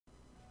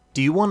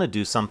Do you want to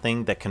do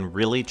something that can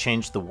really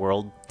change the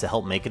world to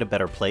help make it a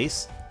better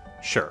place?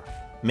 Sure,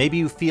 maybe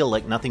you feel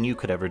like nothing you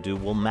could ever do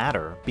will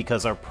matter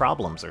because our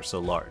problems are so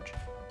large.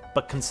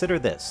 But consider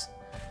this.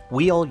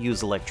 We all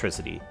use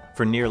electricity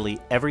for nearly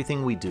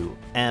everything we do,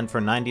 and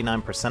for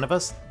 99% of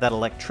us, that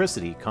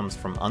electricity comes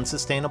from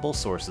unsustainable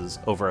sources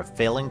over a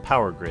failing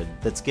power grid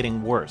that's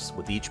getting worse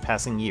with each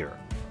passing year.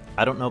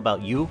 I don't know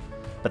about you,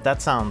 but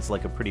that sounds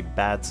like a pretty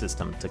bad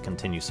system to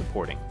continue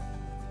supporting.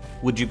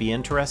 Would you be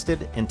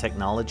interested in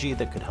technology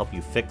that could help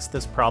you fix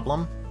this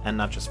problem, and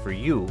not just for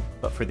you,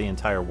 but for the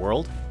entire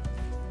world?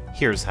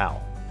 Here's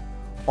how.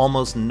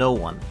 Almost no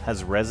one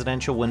has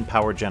residential wind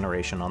power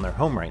generation on their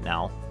home right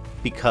now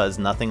because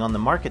nothing on the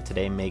market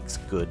today makes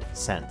good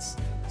sense.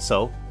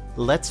 So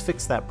let's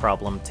fix that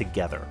problem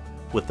together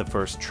with the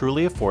first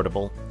truly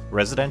affordable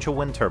residential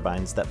wind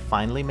turbines that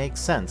finally make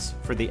sense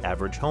for the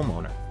average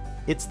homeowner.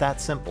 It's that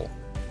simple.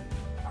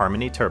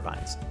 Harmony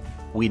Turbines.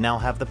 We now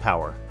have the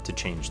power to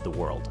change the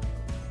world.